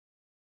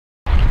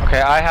Okay,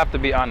 I have to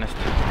be honest.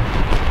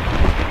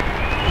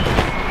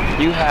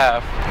 You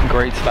have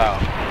great style.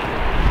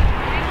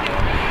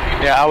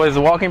 Yeah, I was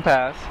walking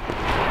past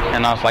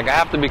and I was like, I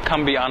have to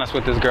be honest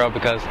with this girl,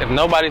 because if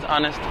nobody's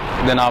honest,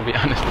 then I'll be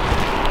honest.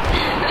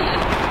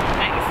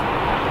 Thanks.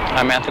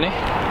 I'm Anthony.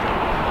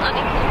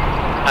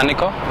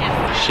 Aniko?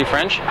 Yes. She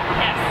French? Yes.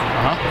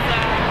 Uh-huh.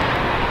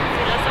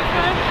 She's a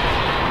philosopher,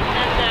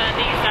 and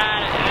these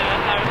are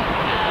her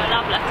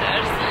love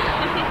letters.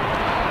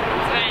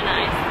 It's very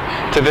nice.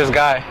 To this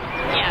guy?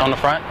 Yeah. On the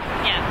front?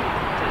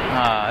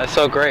 Yeah. It's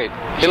so great.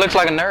 He looks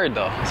like a nerd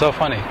though. It's so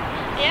funny.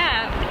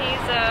 Yeah,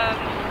 he's a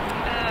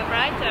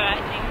writer, I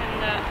think,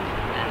 and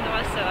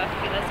also a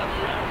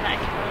philosopher. Like,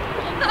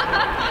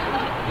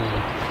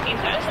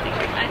 interesting,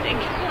 I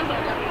think.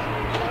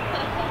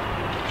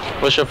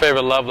 What's your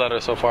favorite love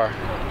letter so far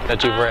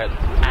that you've read?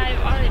 I've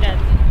already read.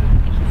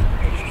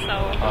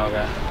 So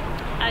Okay.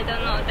 I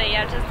don't know. They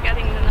are just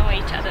getting to know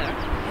each other.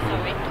 So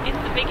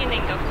it's the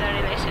beginning of the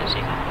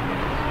relationship.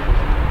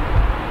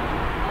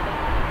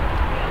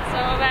 So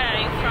where are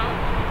you from?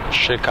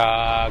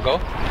 Chicago.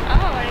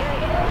 Oh,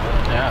 really?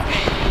 Yeah.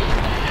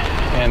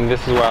 And this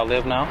is where I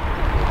live now.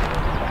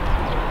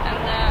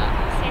 And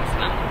since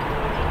when?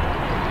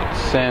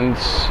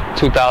 Since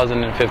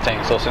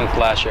 2015, so since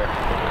last year. Oh,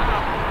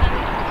 and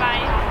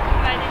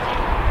why did you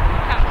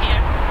come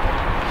here?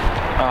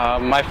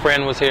 My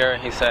friend was here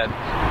and he said,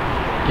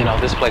 you know,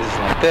 this place is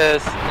like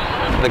this,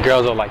 the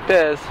girls are like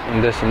this,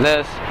 and this and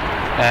this.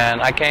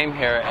 And I came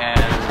here and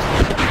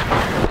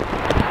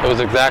it was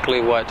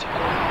exactly what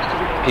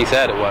he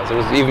said it was. It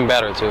was even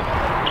better too. Oh,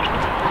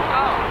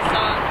 so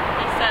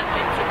he said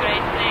it's a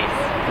great place.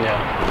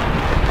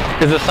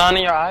 Yeah. Is the sun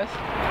in your eyes?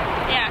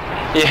 Yeah.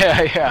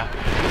 Yeah, yeah.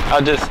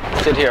 I'll just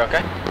sit here,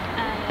 okay?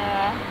 And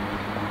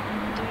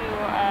do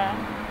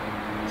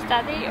you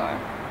study or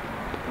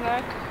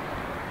work?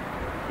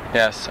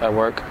 Yes, I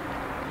work.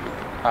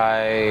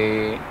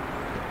 I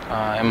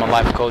am a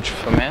life coach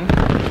for men.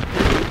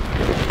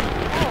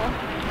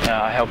 Oh.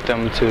 I help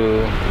them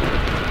to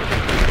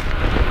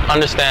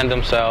understand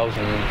themselves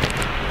and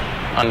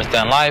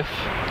understand life,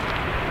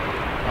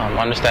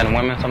 understand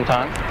women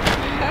sometimes.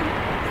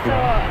 So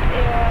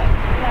you're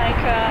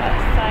like a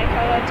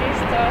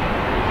psychologist or?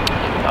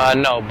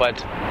 No,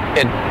 but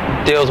it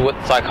deals with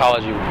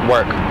psychology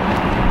work.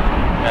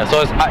 Yeah,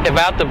 so if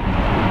I have to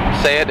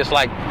say it, it's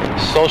like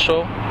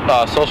social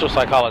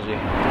psychology.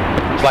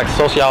 It's like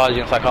sociology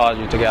and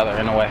psychology together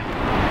in a way.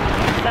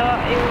 So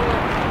you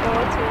go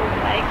to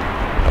like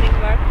the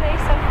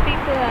workplace of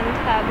people and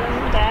have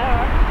them there,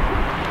 or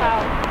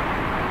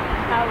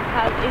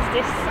how is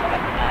this?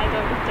 I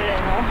don't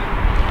really know.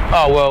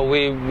 Oh well,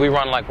 we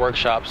run like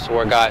workshops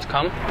where guys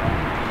come,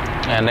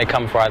 and they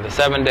come for either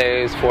 7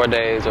 days, 4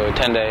 days, or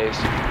 10 days,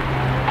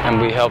 and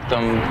we help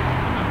them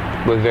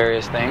with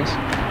various things.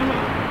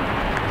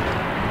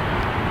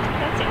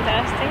 That's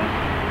interesting.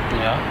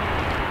 Yeah.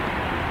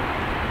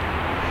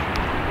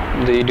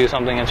 Do you do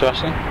something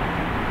interesting?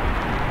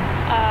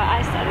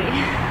 I study.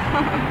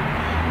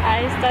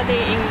 I study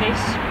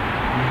English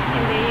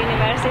in the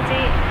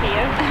university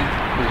here.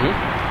 Mm-hmm.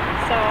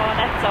 So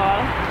that's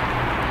all.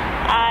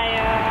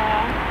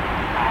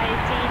 I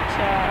teach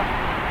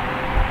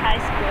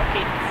high school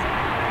kids.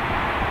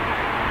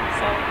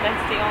 So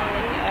that's the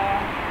only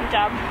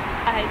job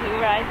I do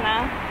right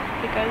now,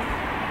 because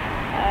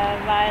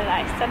while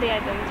I study I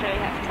don't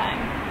really have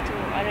time to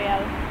a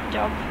real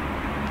job.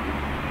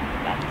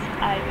 But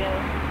I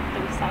will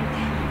do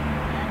something.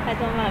 I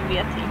don't want to be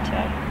a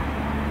teacher.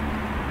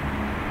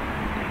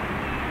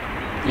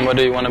 What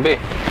do you want to be?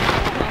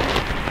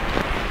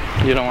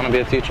 You don't want to be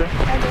a teacher?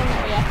 I don't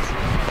know yet.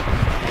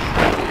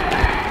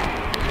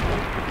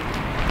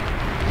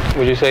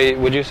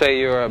 Would you say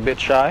you're a bit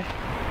shy?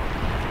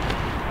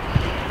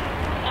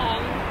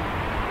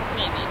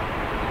 Maybe.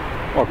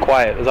 Or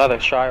quiet? Is either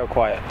shy or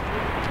quiet?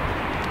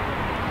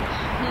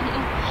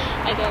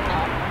 I don't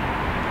know.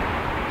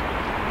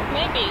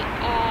 Maybe.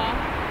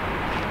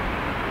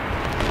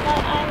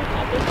 Well, I'm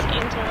a bit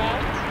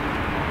introvert.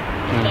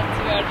 That's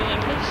the word in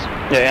English.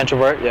 Yeah,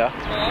 introvert, yeah.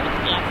 Introvert,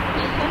 yes.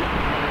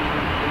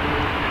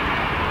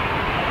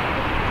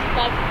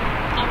 But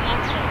I'm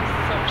not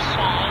so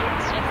shy.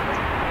 It's just,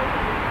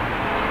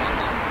 I don't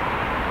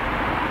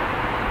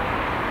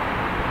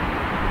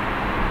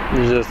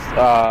know. You just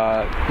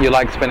you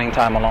like spending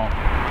time alone.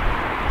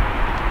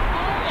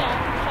 Yeah,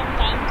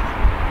 sometimes.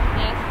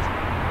 Yes.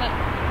 But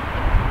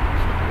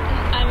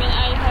I mean,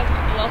 I have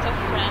a lot of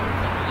friends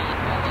and we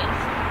always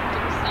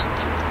do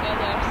something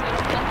together, so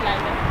it's not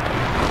like that.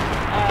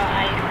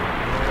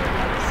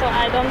 So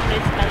I don't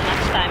really spend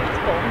much time at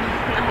home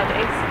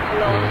nowadays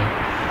alone.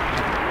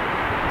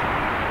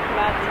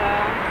 But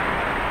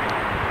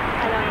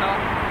I don't know.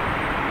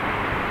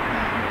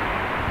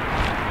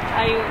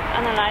 Are you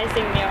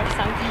analyzing me or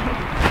something?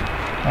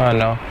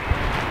 No.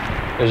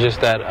 It's just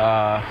that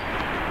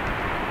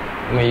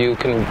when you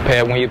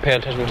pay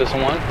attention to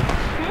someone.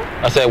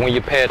 I said when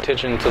you pay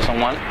attention to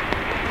someone.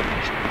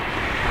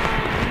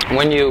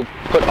 When you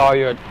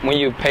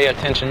pay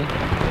attention,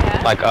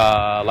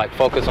 Yeah. like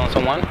focus on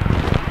someone,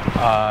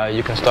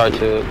 you can start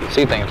to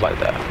see things like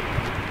that.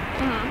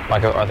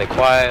 Like, are they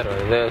quiet or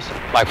this?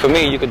 Like for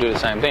me, you could do the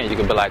same thing. You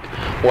could be like,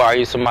 well, are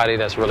you somebody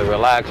that's really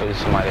relaxed, or are you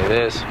somebody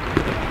this?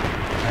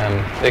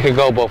 And it could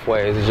go both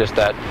ways. It's just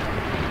that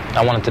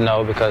I wanted to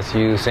know because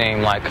you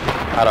seem like,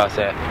 how do I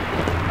say it?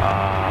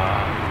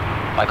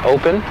 Like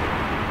open,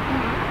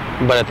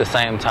 but at the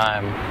same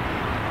time,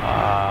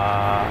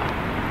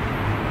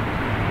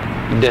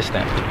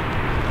 distant.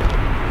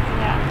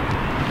 Yeah.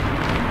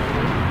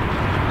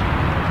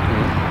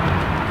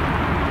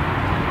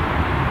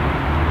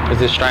 Is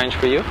this strange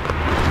for you? No,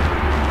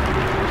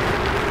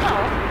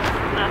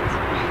 not.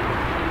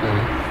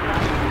 It's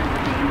not.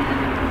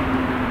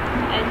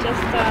 I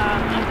just, I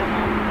don't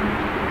know.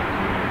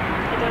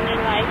 I don't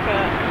really like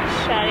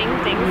sharing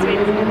things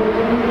with,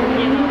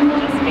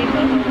 just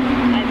people who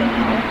I don't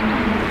know.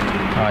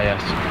 Oh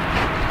yes.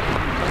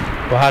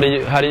 Well,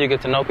 how do you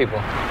get to know people?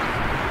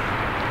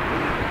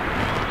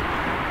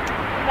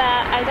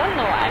 But I don't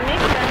know. I make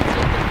friends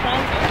with the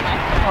friends of my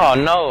friends. Oh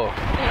no.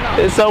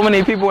 There's so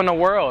many people in the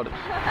world.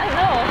 I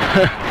know,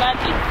 but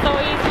it's so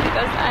easy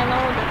because I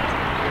know that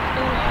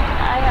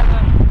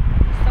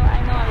I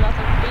know a lot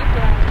of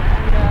people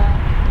and the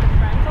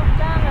friends of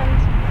them, and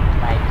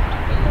like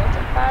we go to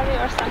a party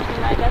or something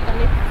like that,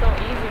 and it's so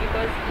easy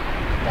because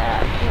there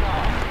are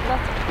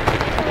lots of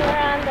people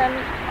around them,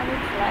 and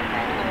it's like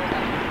I know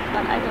them,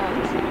 but I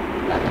don't.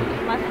 But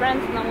if my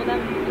friends know them,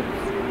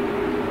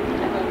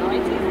 I don't know,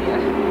 it's easier.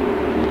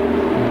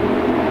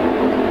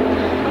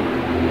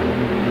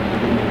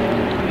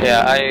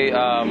 Yeah,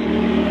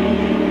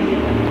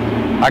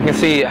 I can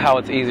see how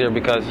it's easier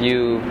because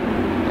you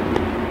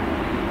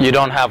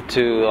don't have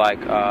to like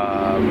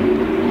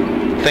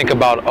think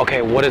about,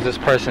 okay, what is this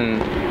person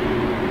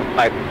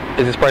like?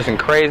 Is this person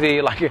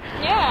crazy? Like,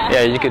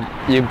 yeah,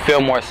 you feel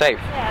more safe.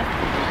 Yes.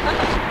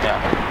 Yeah.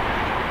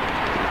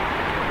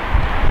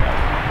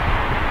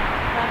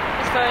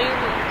 So you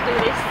do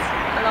this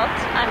a lot?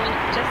 I mean,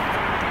 just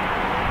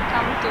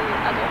come to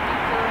other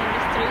people in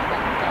the street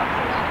and talk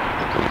to them?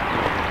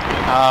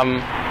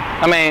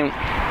 I mean,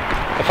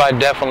 if I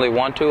definitely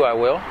want to, I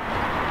will.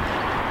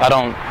 I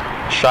don't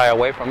shy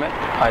away from it.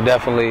 I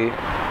definitely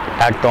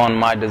act on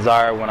my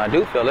desire when I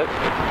do feel it.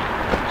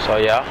 So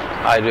yeah,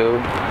 I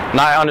do.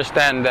 Now I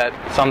understand that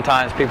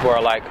sometimes people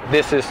are like,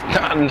 this is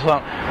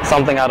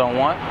something I don't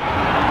want.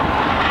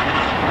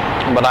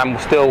 But I'm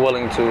still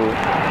willing to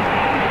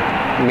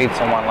meet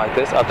someone like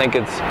this. I think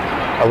it's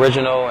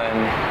original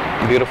and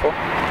beautiful.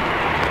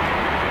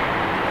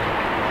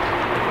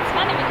 It's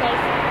funny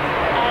because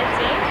I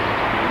think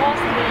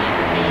mostly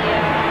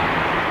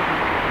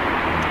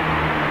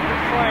the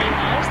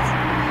foreigners,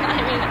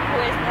 I mean, who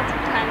is not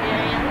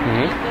Hungarian,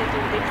 people do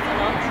this a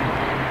lot.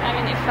 I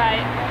mean, if I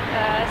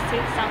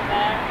sit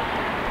somewhere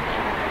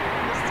in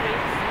the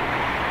streets,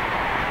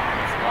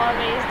 it's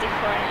always the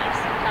foreigners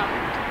who come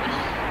to me,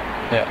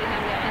 not the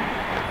Hungarian.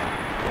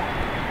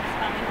 It's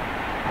funny.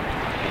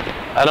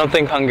 I don't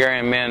think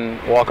Hungarian men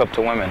walk up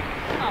to women.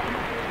 No,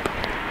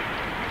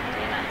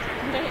 they're not.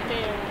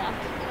 They are not.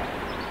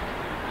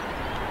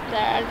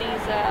 There are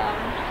these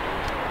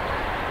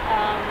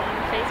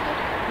Facebook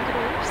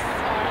groups,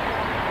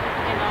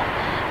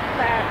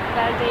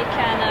 where they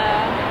can.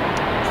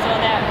 So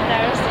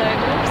there's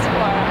groups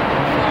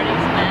for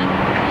these men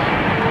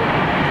who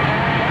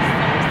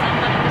saw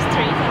someone in the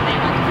street and they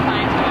want to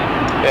find her.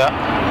 Yeah.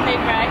 They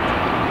write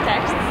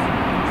texts.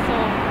 So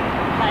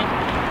like,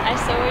 I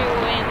saw you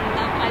in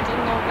I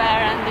don't know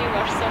where, and you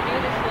were so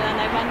beautiful, and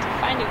I want to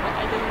find you, but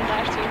I didn't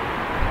dare to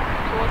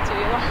go to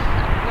you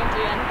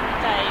and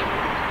tell you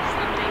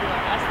something or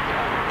ask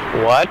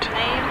your What?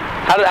 name.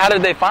 How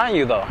did they find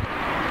you though?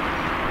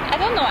 I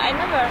don't know.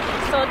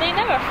 So they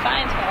never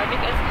find her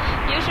because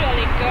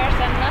usually girls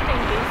are not in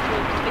these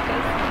groups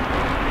because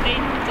they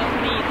don't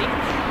need it.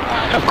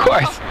 Of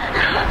course,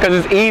 because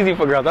it's easy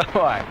for girls. That's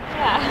why.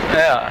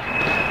 Yeah.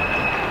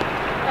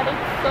 But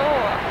it's so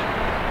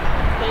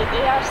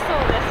they are so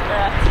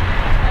desperate,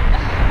 and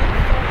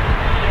it's so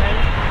weird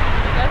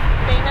because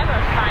they never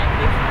find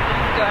these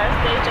girls.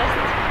 They just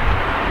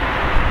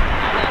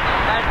I don't know.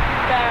 But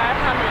there are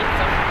hundreds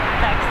of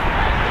texts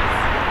like this.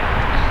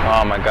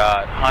 Oh my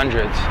God,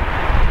 hundreds.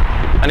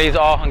 And these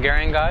all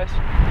Hungarian guys?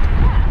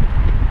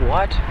 Yeah.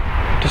 What?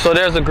 So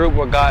there's a group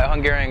of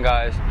Hungarian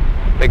guys.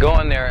 They go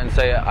in there and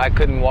say, I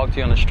couldn't walk to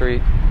you on the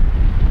street,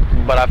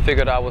 but I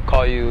figured I would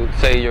call you,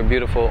 say you're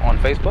beautiful on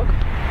Facebook?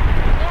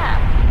 Yeah.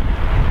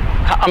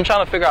 I'm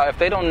trying to figure out if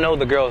they don't know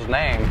the girl's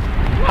name,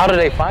 how do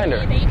they find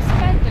her? They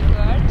expect the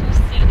girl to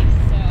see this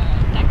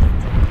text.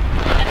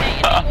 And they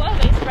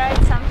always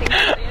write something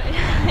to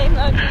make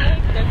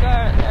the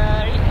girl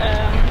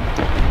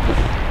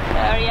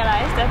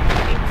realize that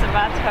it's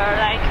about her.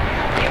 Like,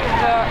 you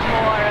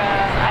wore,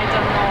 I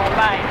don't know,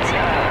 white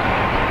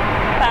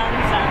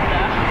pants and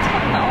I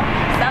don't know,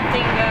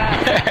 something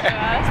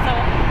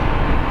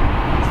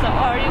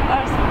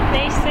or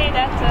they say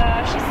that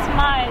she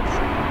smiled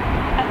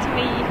at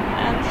me,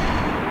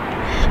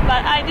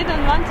 but I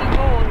didn't want to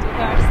go to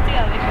her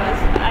still because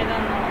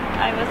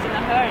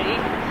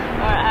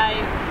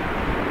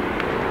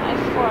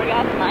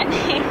forgot my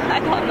name. I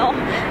don't know.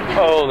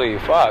 Holy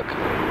fuck.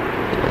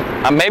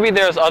 Maybe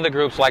there's other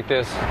groups like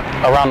this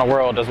around the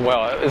world as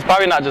well. It's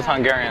probably not just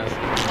Hungarians.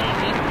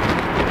 Maybe.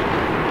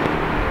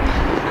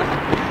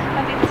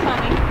 But it's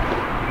funny.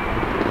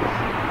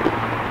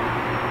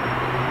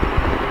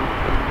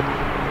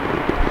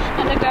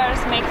 And the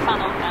girls make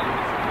fun of them,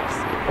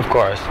 Of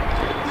course.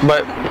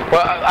 But,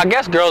 well, I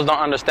guess girls don't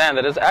understand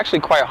that it's actually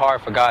quite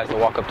hard for guys to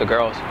walk up to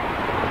girls.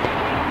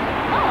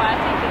 Oh, I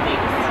think it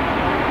is.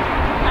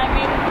 I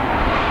mean,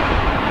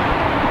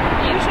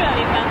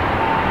 usually when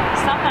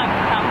someone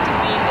come to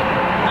me,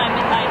 I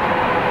mean like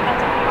at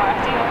a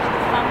party or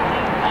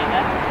something like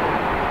that,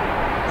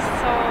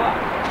 so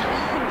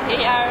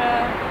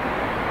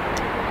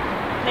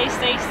they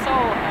say so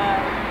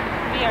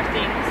weird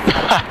things.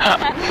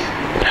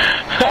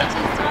 I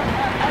just want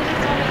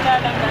to tell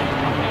them that,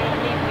 okay,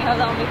 leave me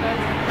alone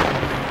because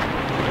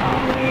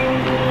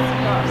it's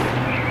gross.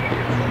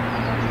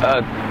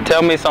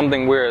 Tell me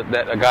something weird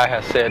that a guy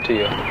has said to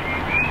you.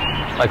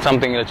 Like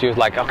something that you was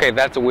like, okay,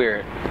 that's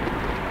weird.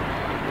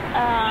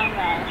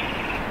 Well,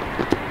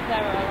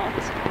 there were a lot.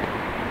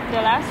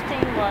 The last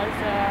thing was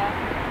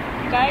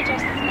a guy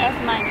just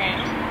asked my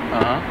name.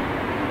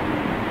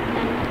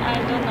 And I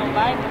don't know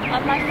why,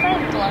 but my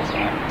friend told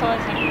him.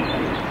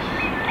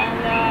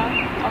 And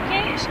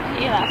okay,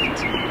 he left.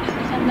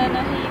 And then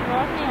he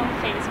wrote me on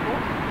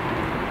Facebook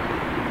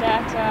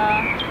that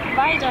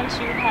why don't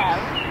you have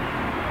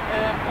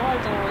all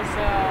those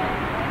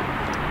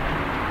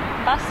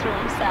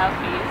bathroom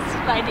selfies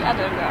like the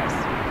other girls?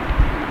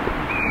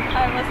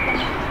 I was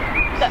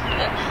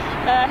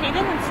he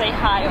didn't say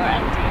hi or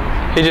anything.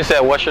 He just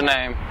said, what's your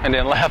name? And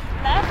then left.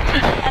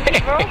 And he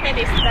wrote me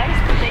this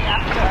text the day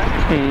after.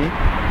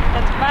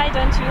 That why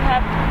don't you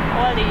have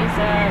all these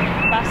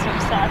bathroom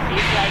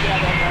selfies like the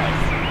other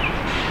girls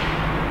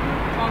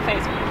on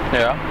Facebook?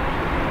 Yeah.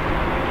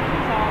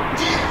 So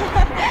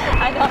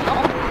I don't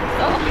know.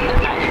 So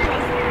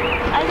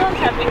I don't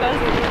have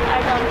because I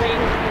don't think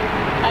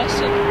I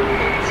should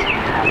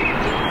put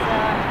these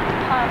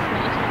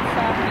half-naked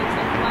selfies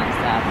of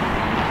myself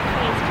on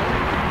Facebook.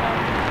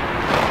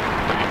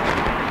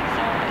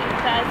 So it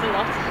says a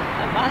lot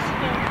about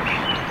him.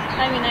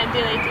 I mean, I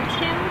deleted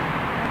him,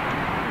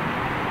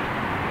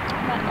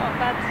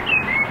 but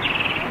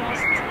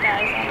most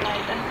guys are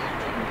like that.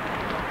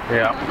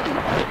 Yeah.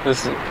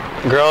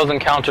 Girls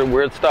encounter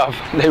weird stuff.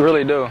 They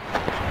really do.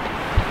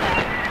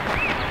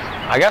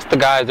 I guess the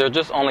guys, they're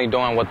just only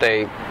doing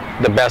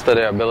the best of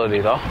their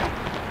ability, though.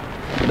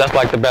 That's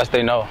like the best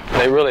they know.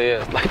 They really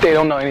is. Like they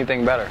don't know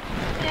anything better.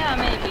 Yeah,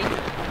 maybe.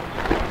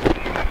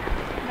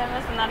 There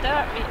was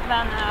another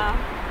when I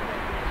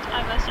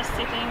was just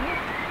sitting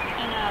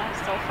in a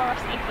sofa.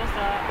 It was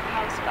a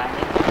house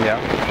party.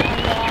 Yeah.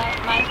 And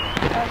my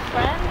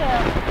friend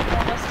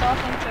was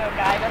talking to a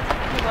guy, but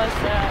he was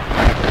an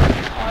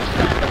old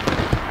friend of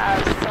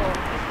ours, so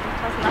it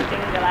was nothing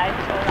like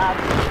a love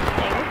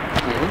thing.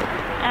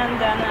 And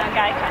then a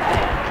guy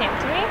came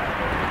to me,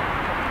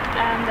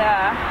 and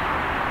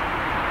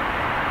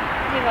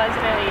he was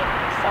really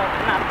so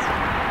not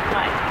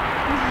right.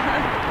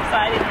 So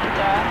I didn't.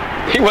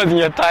 He wasn't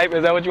your type.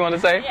 Is that what you want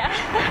to say? Yeah.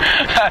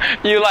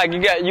 you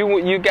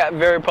got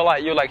very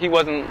polite. You like he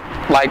wasn't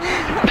like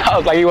I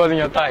was like he wasn't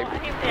your type.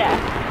 Yeah.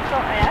 So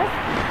yes,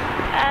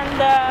 and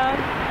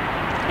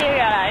he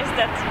realized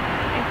that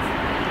it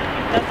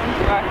doesn't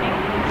working,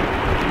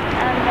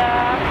 and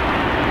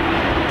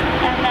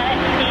then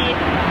he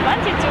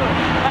wanted to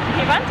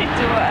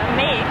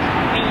make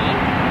me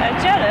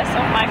jealous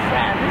of my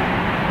friend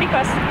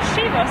because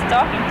she was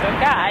talking to a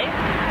guy,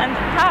 and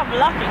how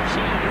lucky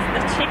she is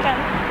that she can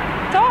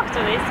talk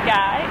to this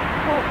guy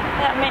who,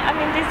 I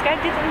mean this guy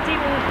didn't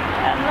even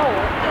know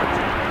that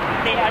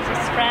they are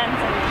just friends.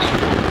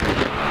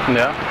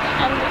 Yeah.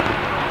 And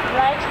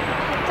like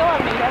he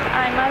told me that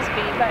I must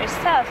be very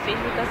selfish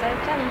because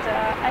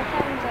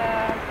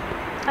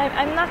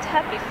I'm not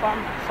happy for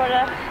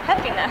the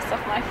happiness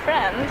of my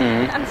friend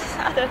and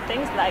other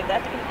things like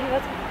that. It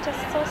was just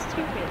so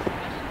stupid.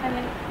 I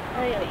mean,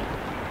 really.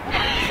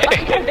 So I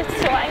get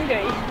so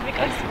angry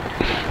because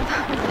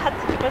what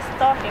he was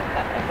talking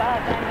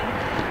about. I mean,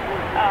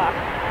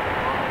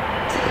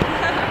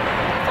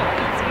 so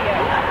it's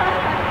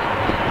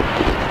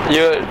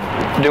weird.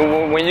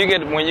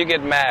 When you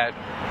get mad,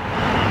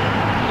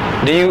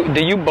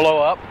 do you blow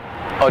up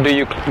or do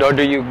you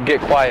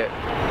get quiet?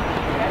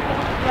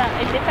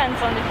 Well, it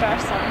depends on the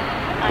person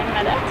I'm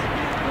mad at.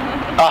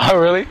 Oh,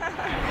 really?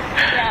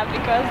 Yeah,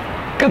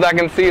 because I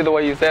can see the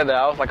way you said that.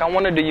 I was like, I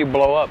wonder, do you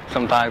blow up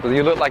sometimes? Because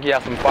you look like you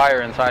have some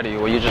fire inside of you,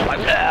 where you're just like,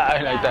 yeah,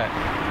 like that.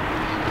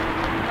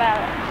 Well,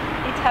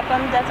 it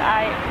happened that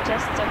I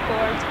just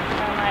poured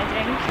my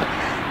drink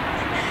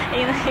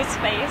in his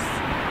face.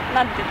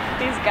 Not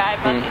this guy,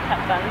 but it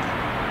happened.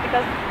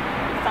 Because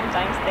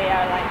sometimes they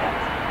are like that.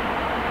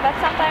 But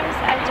sometimes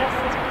I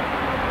just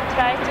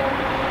try to,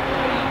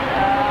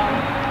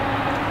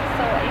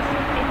 so if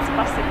it's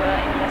possible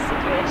in the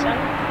situation,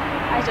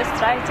 I just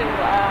try to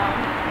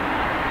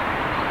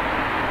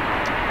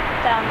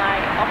tell my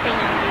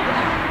opinion with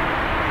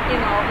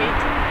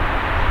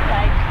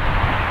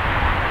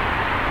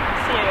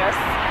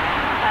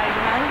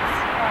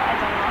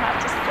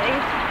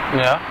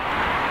Yeah.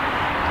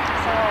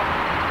 So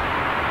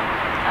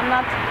I'm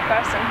not the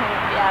person who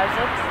yells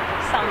at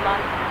someone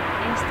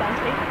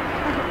instantly.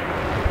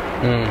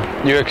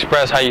 You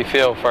express how you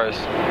feel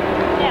first.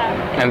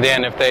 Yeah. And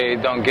then if they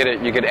don't get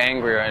it, you get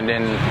angrier, and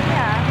then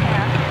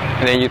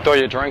and then you throw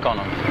your drink on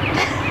them.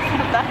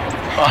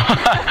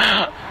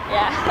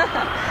 Yeah.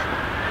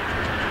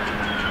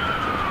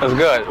 That's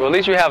good. Well, at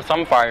least you have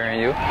some fire in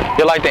you.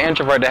 You're like the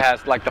introvert that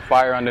has like the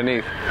fire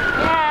underneath.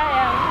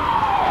 Yeah.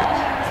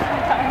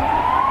 Sometimes.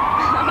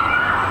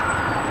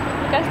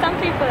 Because some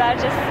people are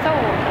just so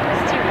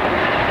stupid.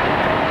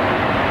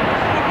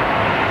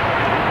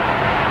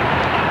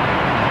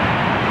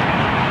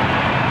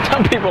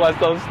 Some people are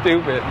so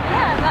stupid.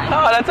 Yeah.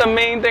 Oh, that's a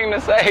mean thing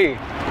to say.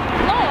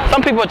 No.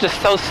 Some people are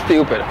just so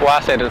stupid. Well, I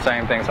say the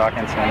same thing, so I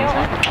can say the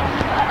same.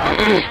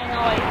 I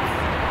know it.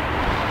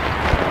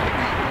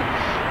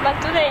 But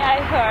today I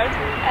heard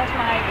at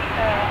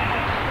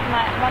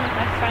one of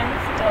my friends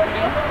told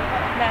me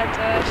that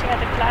she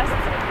had a class,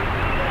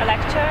 a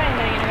lecture in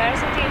the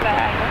university where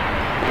I go.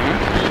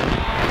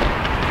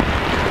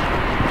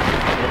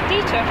 The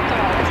teacher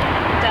told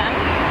them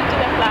to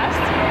the class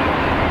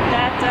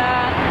that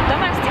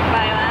domestic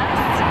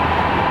violence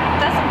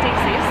doesn't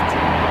exist.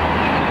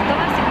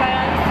 Domestic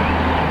violence,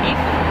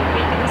 if we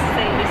can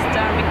say this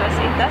term, because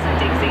it doesn't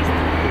exist,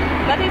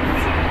 but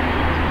it's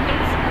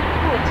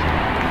good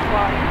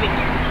for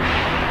women.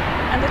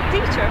 And the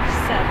teacher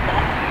said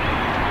that.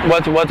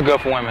 What's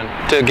good for women?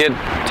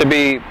 To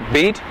be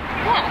beat?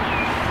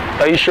 Yeah.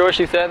 Are you sure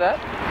she said that?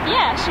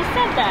 Yeah, she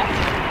said that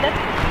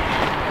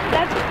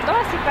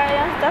domestic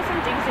violence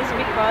doesn't exist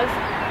because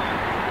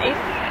if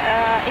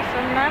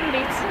a man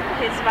beats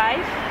his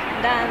wife,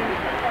 then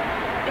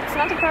it's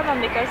not a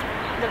problem because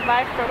the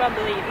wife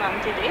probably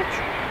wanted it.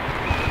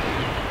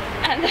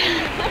 And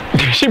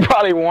she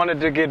probably wanted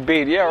to get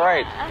beat. Yeah,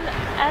 right.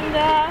 And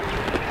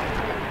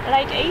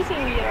like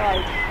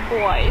 18-year-old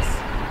boys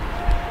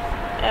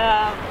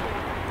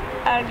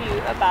argue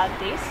about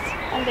this,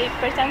 and they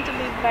pretend to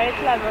be very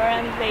clever,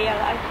 and they are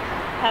like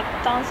have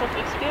tons of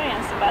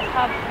experience about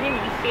how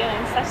women feel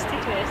in such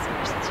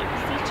situations.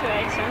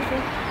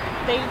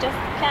 They just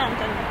can't,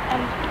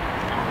 and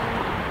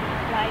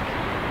like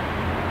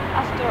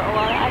after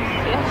all, I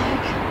feel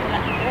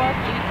like all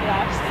people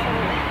are so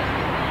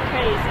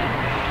crazy.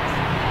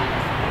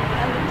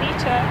 And the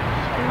teacher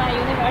in my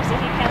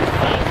university can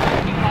say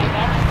something like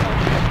that.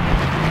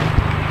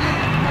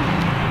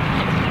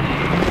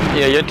 So.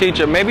 Yeah, your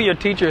teacher. Maybe your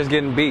teacher is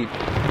getting beat.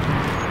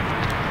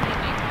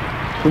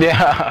 Maybe.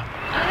 Yeah.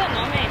 I don't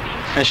know, maybe.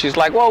 And she's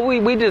like, well,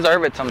 we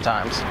deserve it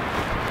sometimes. I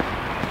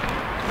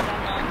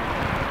don't know.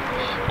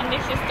 And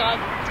this is thought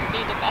to be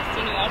the best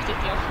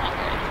university of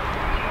Hungary.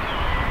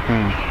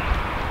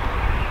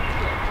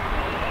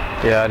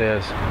 Yeah, it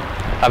is.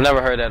 I've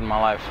never heard that in my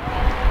life.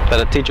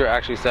 That a teacher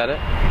actually said it.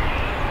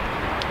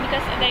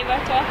 Because they were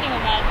talking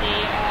about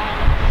this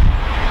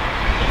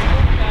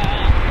book,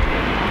 I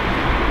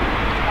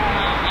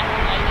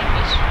don't know in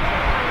English,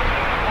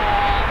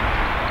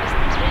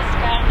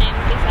 Streetcar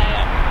Named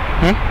Desire.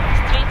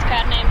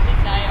 Streetcar Named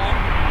Desire.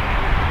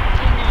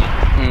 Do you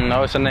know it?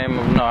 No, it's a name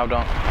of, no, I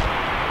don't.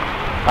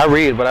 I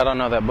read, but I don't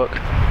know that book. I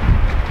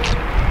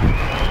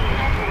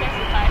think that's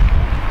the title.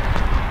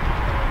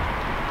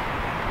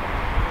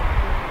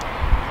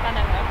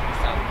 Whatever,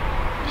 so.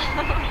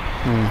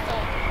 So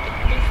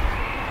this,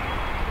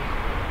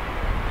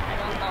 I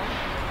don't know.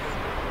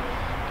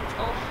 It's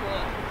awful.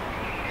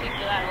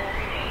 People are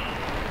awful.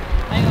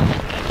 I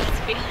always get this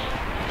feeling.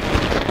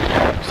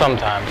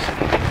 Sometimes.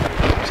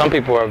 Some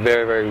people are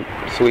very, very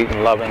sweet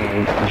and loving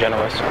and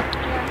generous.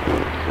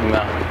 Yeah.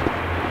 No.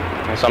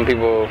 And some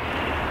people,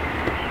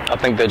 I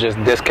think they're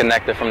just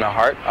disconnected from their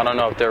heart. I don't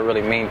know if they're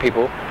really mean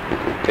people.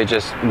 They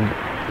just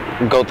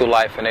go through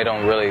life and they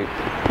don't really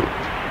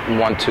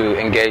want to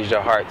engage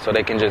their heart, so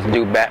they can just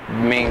do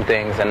mean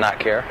things and not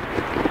care.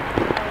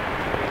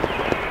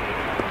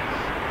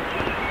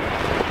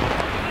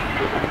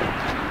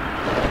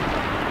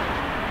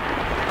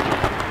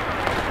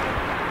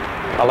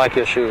 I like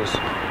your shoes. Oh,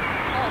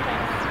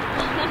 thanks.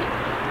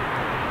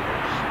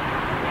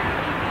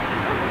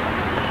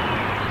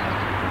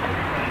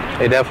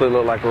 They definitely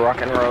look like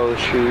rock and roll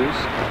shoes,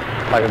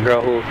 like a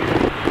girl who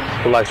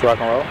likes rock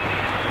and roll. So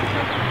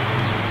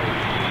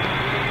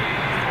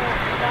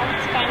what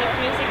kind of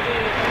music do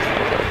you listen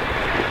to?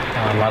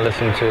 I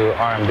listen to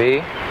R&B.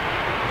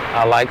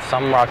 I like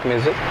some rock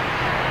music.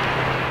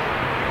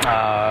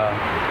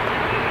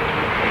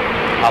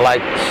 I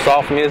like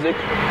soft music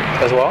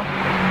as well.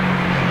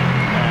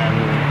 And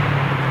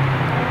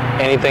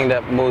anything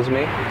that moves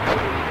me,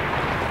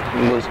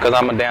 because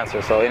I'm a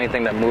dancer, so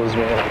anything that moves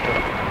me, I like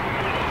to.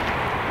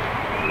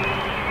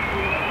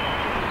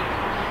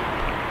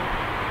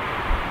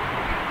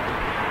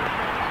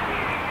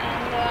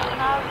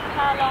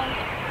 How long do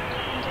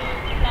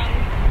you plan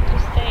to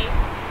stay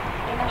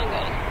in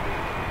Hungary?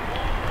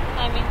 I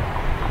mean,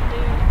 do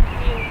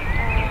you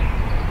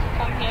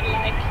come here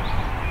like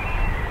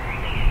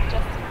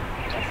just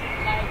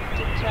like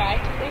to try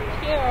to live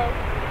here, or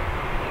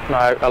No,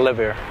 I live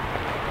here.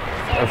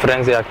 so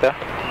friends actor.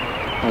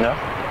 No.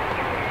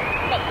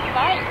 But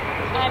why?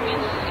 I mean,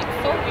 it's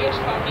so weird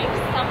for me. If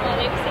someone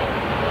lives in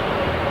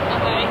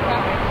America,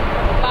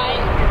 why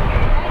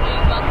do you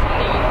want to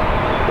leave?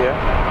 Yeah.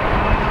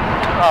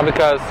 Oh,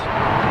 because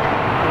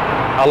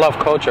I love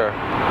culture.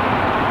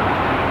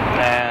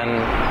 And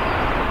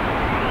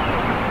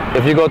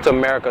if you go to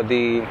America,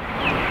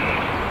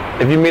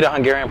 if you meet a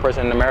Hungarian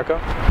person in America,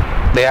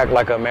 they act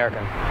like an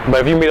American.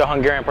 But if you meet a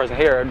Hungarian person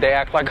here, they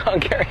act like a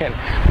Hungarian.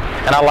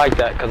 And I like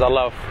that because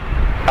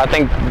I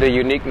think the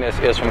uniqueness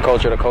is from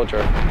culture to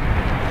culture.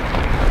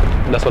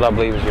 That's what I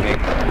believe is unique.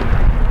 Did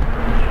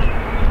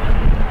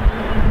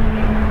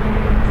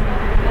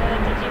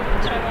you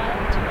travel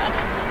to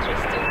other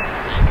countries too?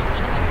 I mean,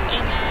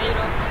 in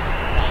Europe,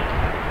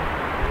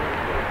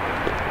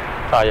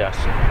 like? Yes.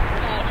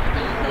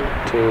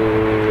 To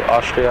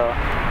Austria.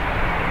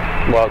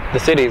 Well, the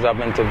cities I've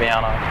been to: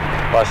 Vienna,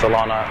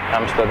 Barcelona,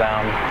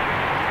 Amsterdam,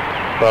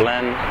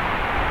 Berlin,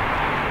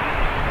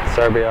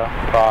 Serbia,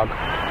 Prague.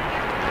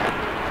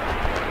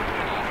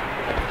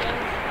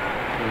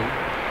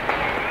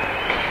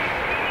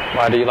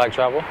 Why do you like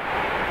travel?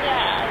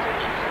 Yeah, I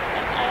really.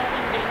 Like, I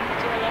haven't been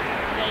to a lot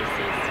of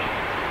places.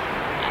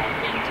 I've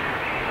been to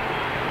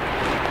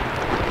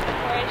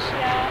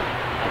Croatia.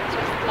 It's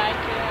just like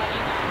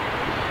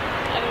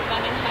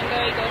everyone in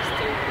Hungary goes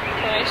to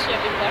Croatia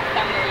with their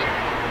family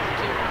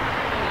to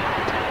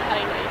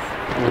holidays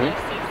to the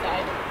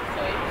seaside.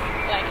 So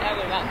it's like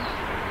everyone.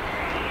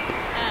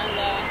 And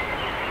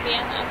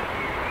Vienna.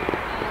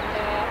 And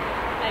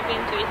I've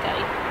been to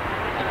Italy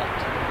a lot.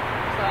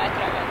 So I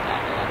traveled there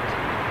a lot.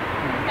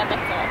 But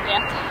that's all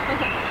yet.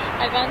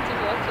 I want to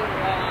go to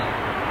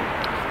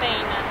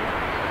Spain and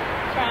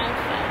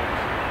France and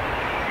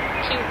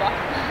Cuba.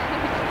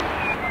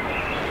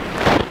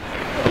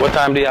 What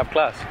time do you have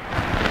class?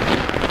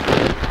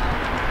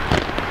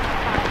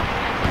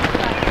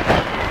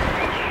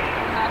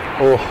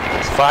 Oh,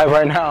 it's 5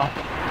 right now.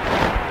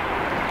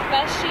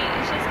 But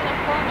she's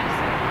gonna call me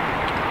soon.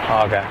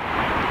 Oh, okay.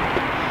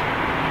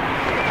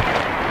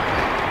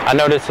 I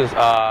know this is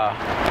a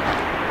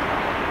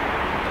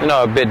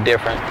bit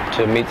different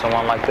to meet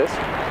someone like this.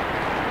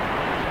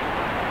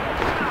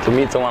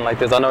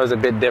 I know it's a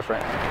bit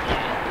different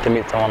to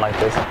meet someone like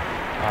this.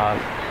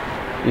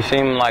 You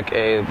seem like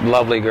a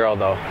lovely girl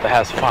though, that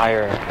has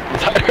fire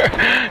inside her.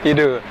 You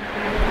do.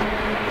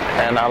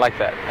 And I like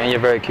that. And you're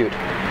very cute.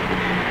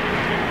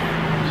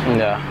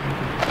 Yeah.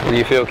 Do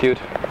you feel cute?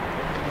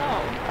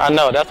 No. I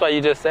know, that's why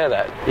you just said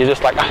that. You're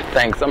just like,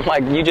 thanks. I'm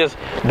like, you just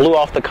blew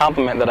off the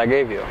compliment that I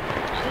gave you.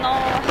 No.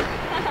 I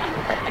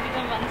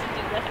didn't want to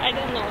do that. I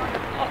don't know.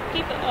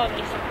 People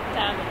always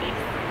tell me this.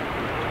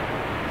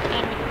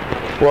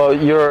 Well,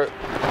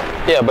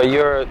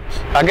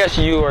 I guess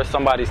you are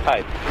somebody's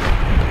type.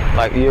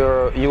 Like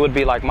you would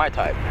be like my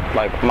type.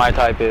 Like my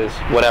type is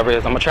whatever it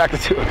is I'm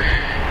attracted to.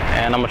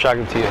 And I'm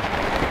attracted to you.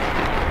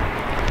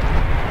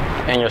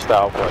 And your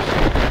style, of course.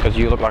 Because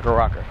you look like a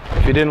rocker.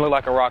 If you didn't look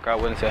like a rocker, I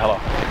wouldn't say hello.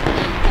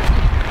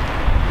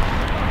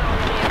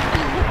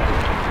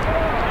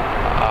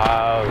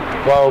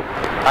 Well,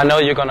 I know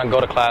you're gonna go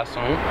to class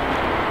soon.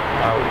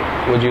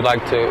 Would you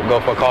like to go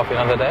for coffee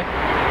another day?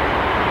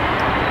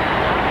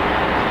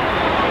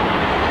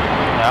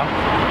 Yeah?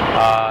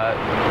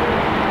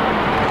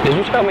 Did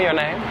you tell me your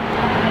name?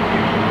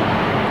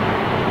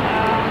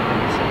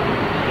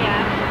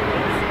 Yeah,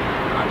 it's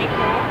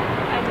Aniko.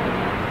 I don't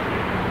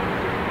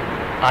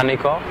know.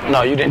 Aniko? No,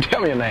 you didn't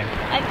tell me your name.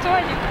 I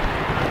told you.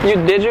 You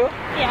did you?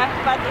 Yeah,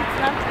 but it's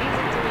not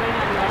easy to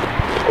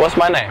remember. What's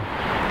my name?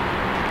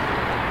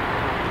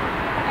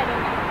 I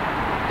don't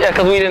know. Yeah,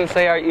 because we didn't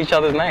say each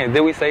other's names.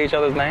 Did we say each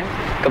other's names?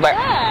 Yeah, we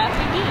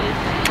did.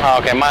 Oh,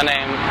 okay, my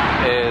name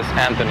is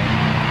Anthony.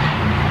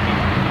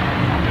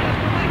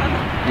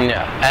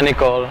 Yeah,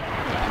 Nicole.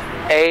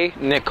 A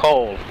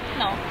Nicole.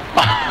 No.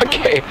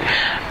 Okay,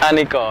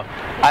 Aniko.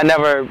 I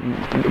never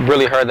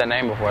really heard that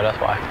name before, that's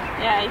why.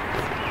 Yeah, I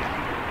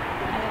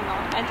don't know.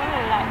 I don't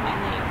really like my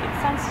name. It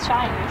sounds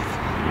Chinese.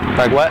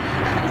 Like what?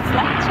 It's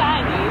like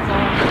Chinese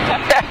or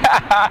Japanese.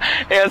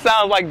 Yeah, it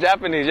sounds like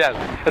Japanese, yes.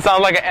 It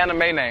sounds like an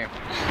anime name.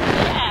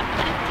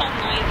 Yeah, I don't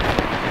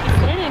know. It's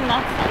really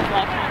not sounds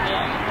like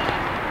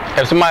Hungarian.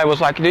 If somebody was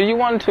like, do you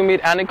want to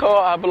meet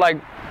Aniko? I'd be like,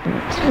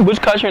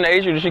 which country in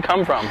Asia did she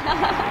come from?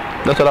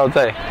 That's what I would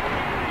say.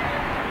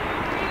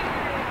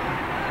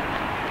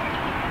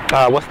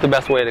 What's the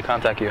best way to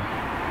contact you? Maybe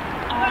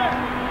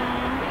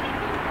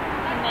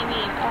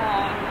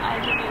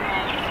I'll give you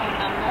my phone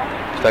number.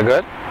 Is that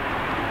good?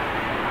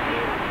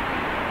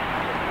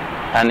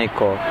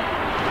 Aniko.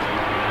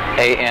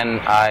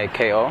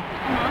 Aniko.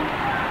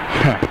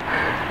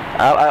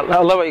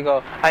 I love it. You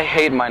go, I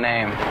hate my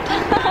name.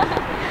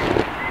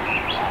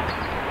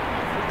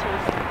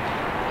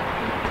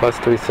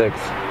 +36.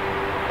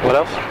 What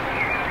else?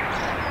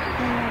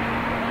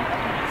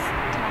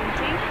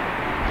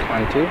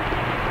 20.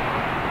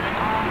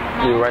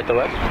 You write the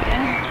rest? Yeah.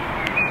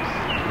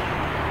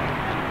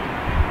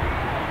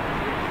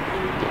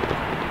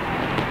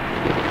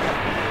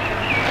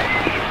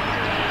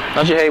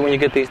 Don't you hate when you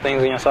get these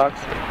things in your socks?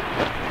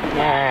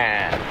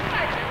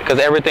 Because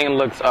everything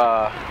looks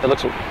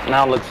looks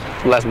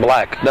less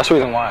black. That's the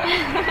reason why.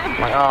 I'm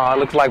like, oh, it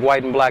looks like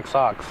white and black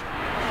socks.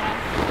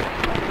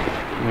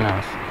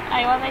 Yes.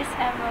 I always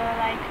have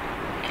like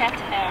cat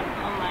hair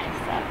on my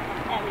stuff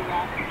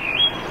everywhere.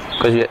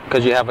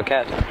 Cause you have a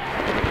cat.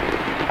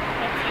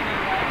 That's even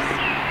worse.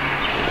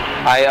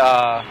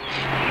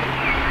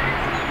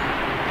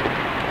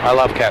 I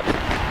love cats. Yeah,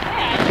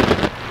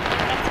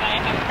 that's why I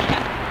have a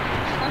cat.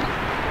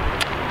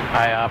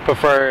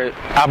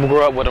 I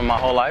grew up with them my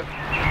whole life,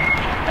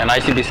 and I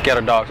used to be scared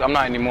of dogs. I'm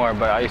not anymore,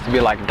 but I used to be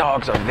like,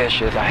 dogs are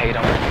vicious. I hate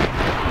them.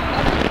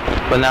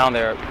 But now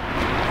they're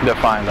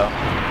fine though.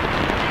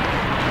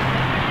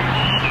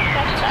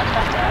 Cats are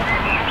better.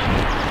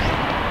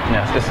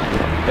 Yes, it's.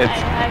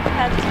 I've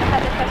had a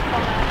cat for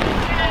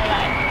my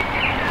life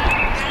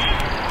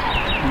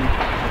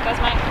because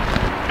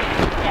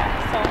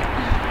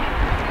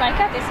my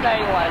cat is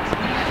very wild.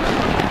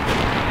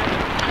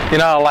 You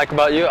know what I like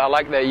about you? I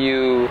like that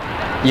you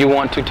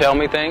want to tell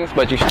me things,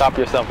 but you stop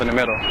yourself in the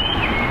middle. No,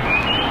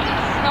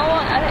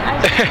 I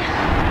just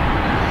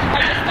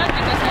thought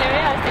because I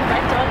realized if I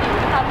told you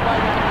how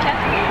wild my cat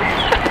is,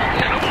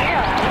 you would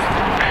realize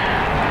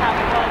how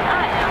wild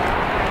I am.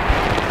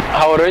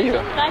 How old are you? I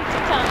don't like to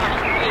tell my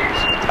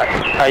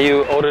age. Are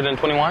you older than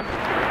 21?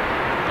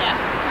 Yeah.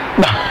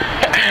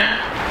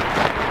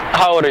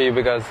 How old are you?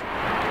 Because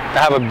I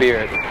have a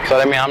beard, so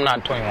that means I'm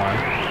not 21. Oh,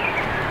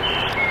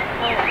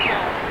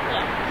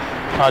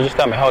 yeah. Oh, just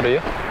tell me, how old are you?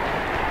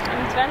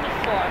 I'm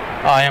 24.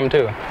 Oh, I am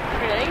too.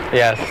 Really?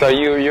 Yes, so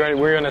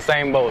we're in the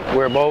same boat.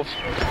 We're both,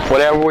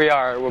 whatever we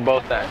are, we're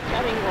both that.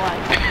 Having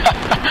one.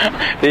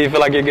 Do you feel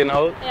like you're getting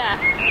old? Yeah,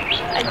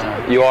 I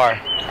do. You are,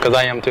 because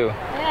I am too.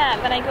 Yeah,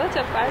 when I go to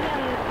a party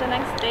and the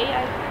next day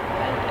I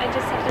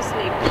just have to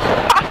sleep.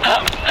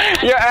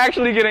 You're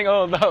actually getting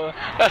old though.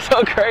 That's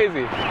so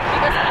crazy.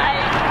 Because I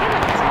had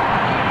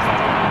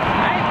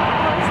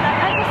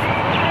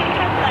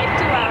like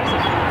 2 hours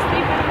of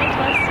sleep and it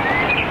was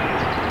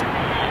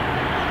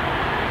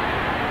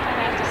I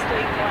have to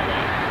sleep one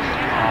day.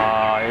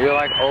 You're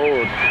like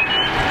old.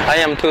 I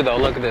am too though.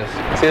 Look at this.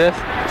 See this?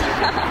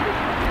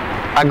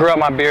 I grew out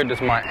my beard this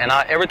month, and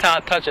every time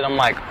I touch it, I'm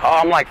like, oh,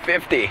 I'm like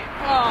 50.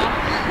 Oh.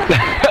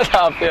 That's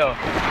how I feel.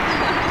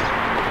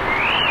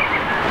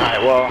 All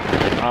right, well,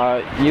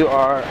 you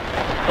are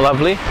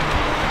lovely.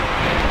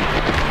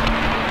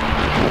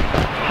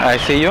 I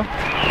see you.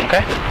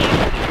 Okay.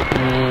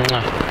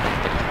 Mwah.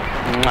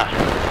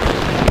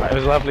 Mwah. It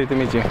was lovely to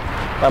meet you.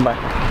 Bye bye.